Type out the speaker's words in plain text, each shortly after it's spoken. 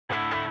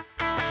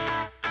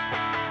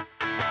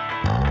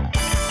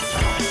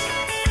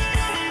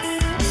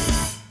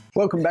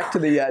Welcome back to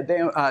the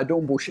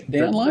Dornbush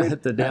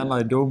download. The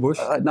download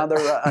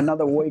Dornbush.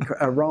 Another week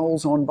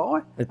rolls on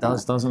by. It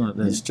does, doesn't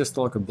it? It's just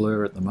like a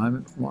blur at the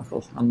moment,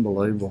 Michael.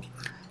 Unbelievable.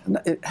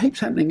 It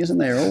heaps happening, isn't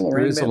there, all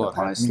around There the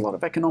place? A lot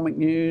of economic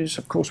news.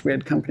 Of course, we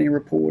had company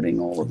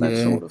reporting, all of that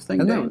sort of thing.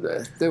 And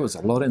there was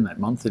a lot in that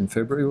month in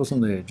February,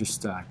 wasn't there?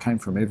 Just came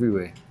from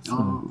everywhere. So.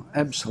 Oh,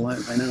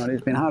 absolutely. No,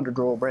 it's been hard to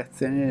draw a breath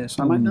there.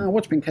 So, mate,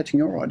 what's been catching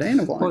your eye,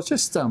 Dan? Well, it's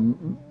just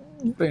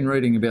been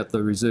reading about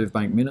the Reserve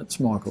Bank minutes,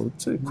 Michael.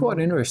 It's quite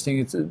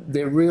interesting.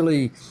 They're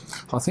really,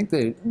 I think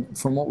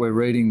from what we're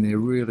reading, they're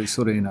really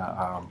sort of in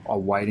a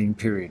waiting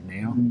period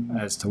now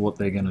as to what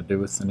they're going to do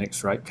with the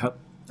next rate cut.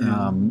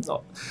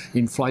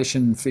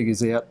 Inflation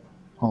figures out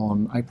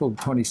on April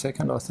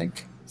 22nd, I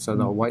think, so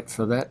they'll wait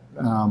for that.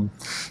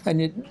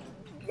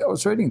 I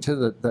was reading too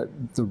that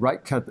the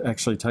rate cut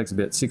actually takes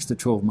about 6 to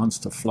 12 months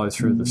to flow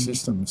through the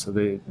system. So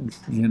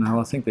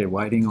I think they're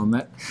waiting on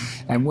that,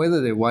 and whether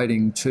they're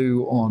waiting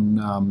too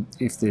on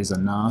if there's a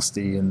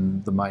nasty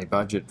in the May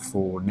budget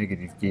for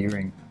negative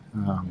gearing.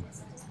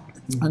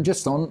 And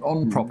just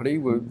on property,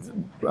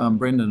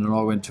 Brendan and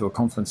I went to a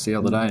conference the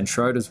other day, and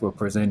Schroders were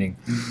presenting,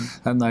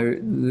 and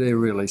they're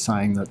really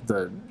saying that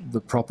the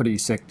property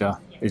sector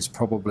is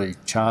probably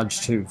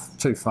charged too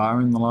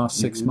far in the last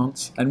 6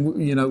 months. And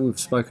we've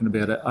spoken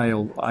about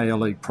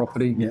ALE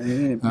property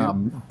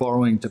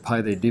borrowing to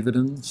pay their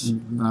dividends.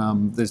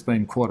 There's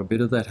been quite a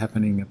bit of that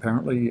happening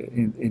apparently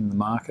in the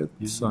market.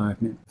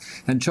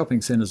 And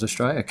Shopping Centres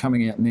Australia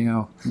coming out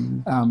now.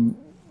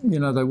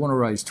 They want to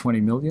raise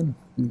 20 million.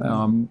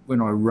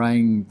 When I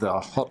rang the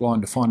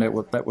hotline to find out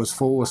what that was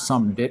for,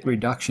 some debt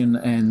reduction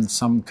and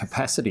some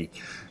capacity,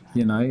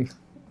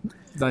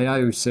 they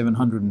owe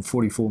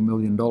 $744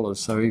 million.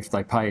 So if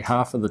they pay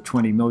half of the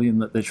 20 million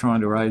that they're trying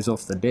to raise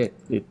off the debt,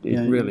 it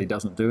really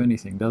doesn't do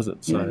anything, does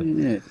it?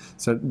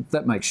 So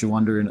that makes you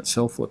wonder in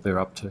itself what they're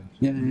up to.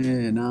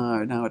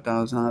 No, it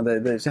does. No,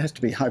 there has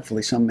to be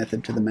hopefully some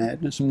method to the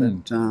madness.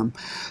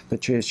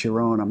 But yes, you're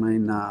right. I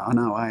mean, I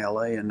know ALE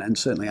and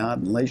certainly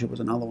Ardent Leisure was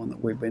another one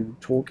that we've been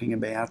talking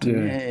about.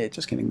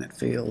 Just getting that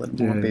feel that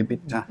it might be a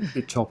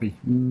bit choppy.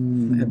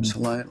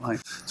 Absolutely.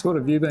 So what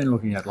have you been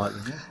looking at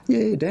lately?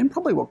 Yeah, Dan,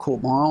 probably what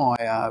caught my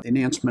eye, the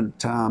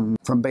announcement from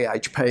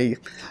BHP.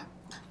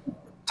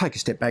 Take a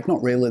step back,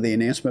 not really the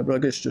announcement, but I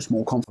guess just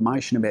more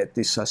confirmation about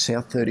this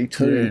South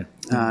 32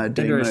 demerger.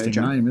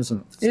 Interesting name,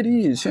 isn't it? It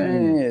is,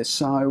 yeah.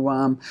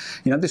 So,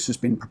 this has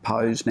been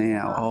proposed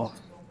now,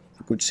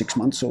 a good 6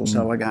 months or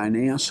so ago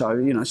now.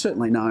 So,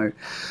 certainly no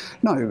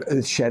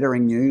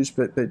earth-shattering news,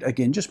 but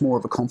again, just more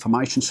of a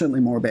confirmation, certainly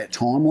more about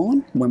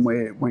timeline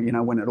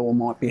when it all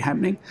might be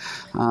happening.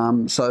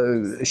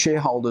 So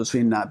shareholders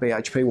in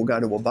BHP will go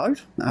to a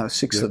vote,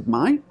 6th of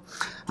May.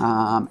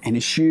 And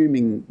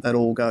assuming that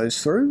all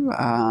goes through,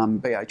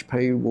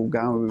 BHP will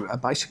go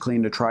basically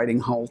into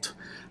trading halt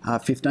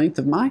 15th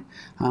of May,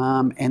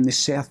 and this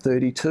South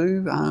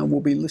 32 will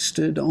be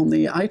listed on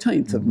the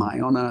 18th of May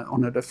on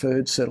a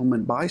deferred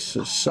settlement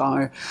basis.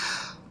 So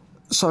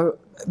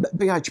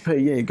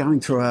BHP, going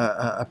through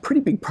a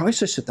pretty big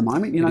process at the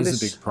moment. It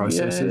is a big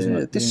process, isn't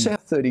it? This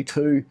South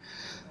 32,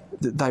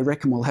 they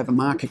reckon will have a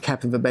market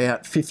cap of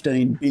about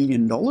 $15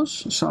 billion.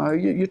 So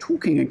you're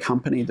talking a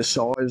company the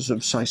size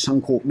of, say,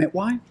 Suncorp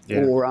Metway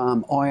or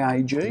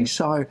IAG.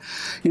 So,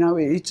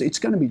 it's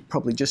going to be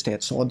probably just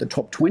outside the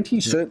top 20,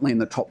 certainly in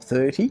the top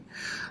 30.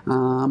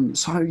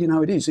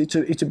 It is. It's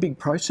a bbig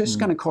process. It's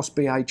going to cost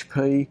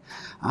BHP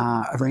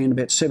around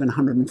about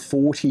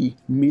 $740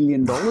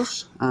 million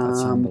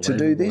to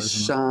do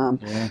this. About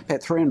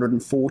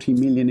 $340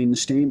 million in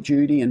stamp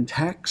duty and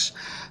tax.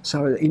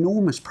 So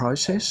enormous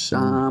process.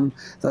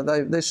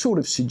 They're sort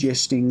of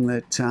suggesting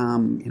that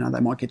they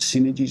might get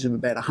synergies of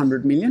about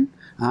 100 million.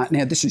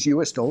 Now this is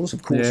US dollars,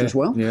 of course, as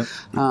well.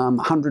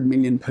 100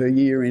 million per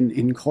year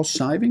in cost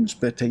savings,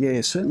 but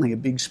certainly a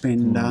big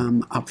spend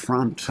up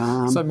front.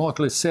 So,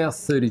 Michael, is South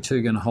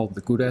 32 going to hold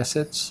the good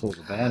assets or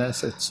the bad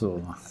assets, or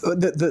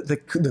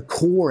the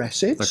core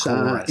assets?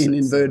 In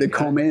inverted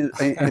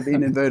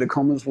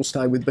commas, will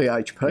stay with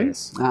BHP.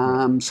 Yes.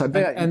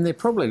 And they're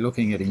probably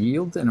looking at a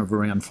yield then of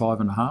around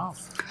 5.5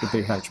 for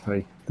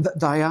BHP.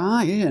 They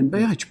are, and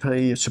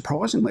BHP,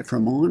 surprisingly for a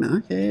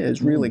miner,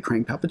 has really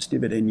cranked up its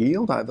dividend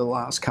yield over the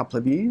last couple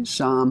of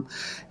years.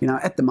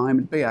 At the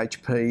moment,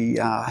 BHP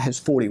has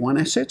 41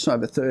 assets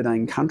over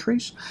 13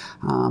 countries.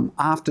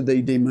 After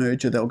the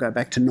demerger, they'll go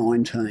back to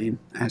 19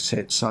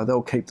 assets, so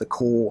they'll keep the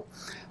core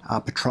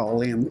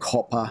petroleum,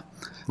 copper,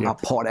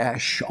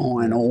 potash,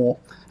 iron ore,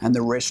 and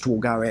the rest will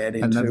go out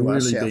into South 32. And they've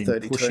really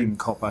been pushing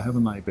copper,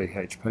 haven't they,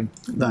 BHP?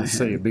 They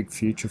see a big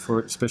future for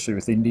it, especially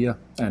with India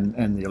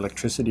and the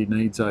electricity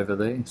needs over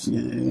there. So.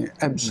 Yeah,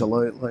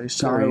 absolutely.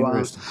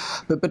 So,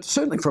 but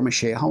certainly from a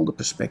shareholder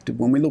perspective,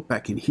 when we look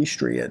back in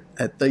history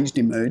at these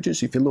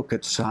demergers, if you look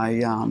at,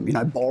 say,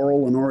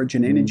 Boral and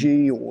Origin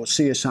Energy or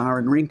CSR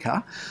and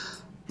Rinca,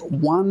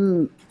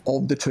 one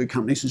of the two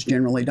companies has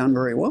generally done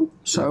very well.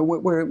 So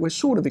we're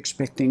sort of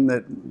expecting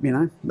that,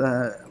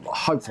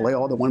 hopefully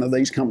either one of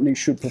these companies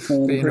should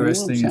perform Be pretty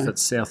interesting well. if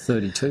it's South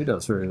 32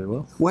 does really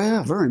well.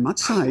 Well, very much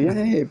so,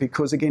 yeah,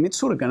 because again, it's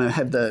sort of going to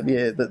have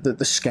the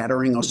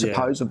scattering, I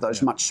suppose, of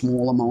those much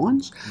smaller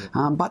mines.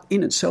 But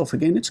in itself,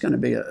 again, it's going to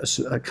be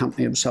a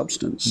company of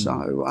substance.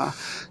 So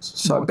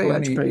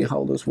BHP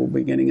holders will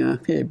be getting a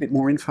bit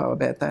more info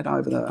about that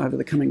over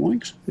the coming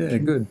weeks. Yeah,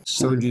 good.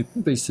 So would you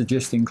be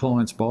suggesting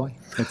clients buy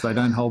if they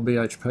don't hold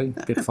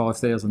BHP, get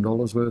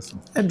 $5,000 worth?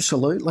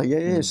 Absolutely,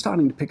 yeah.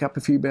 Starting to pick up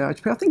a few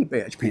BHP. I think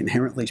BHP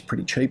inherently is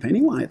pretty cheap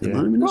anyway at the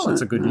moment. Well,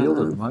 it's a good yield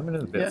at the moment,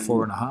 it's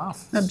about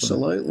 4.5.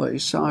 Absolutely.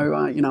 So,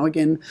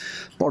 again,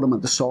 bottom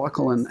of the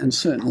cycle, and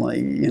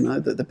certainly,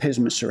 the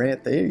pessimists are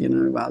out there,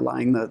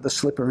 laying the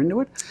slipper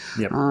into it.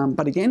 Yep.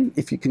 But again,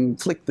 if you can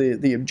flick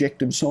the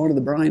objective side of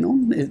the brain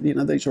on,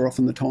 these are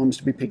often the times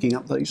to be picking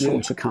up these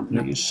sorts of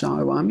companies.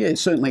 So,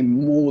 certainly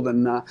more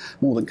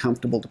than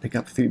comfortable to pick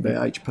up a few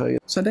BHP.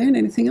 So, Dan,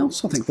 anything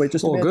else? I think we're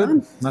just all about good.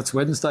 done. That's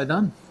Wednesday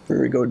done.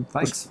 Very good.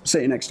 Thanks. We'll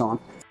see you next time.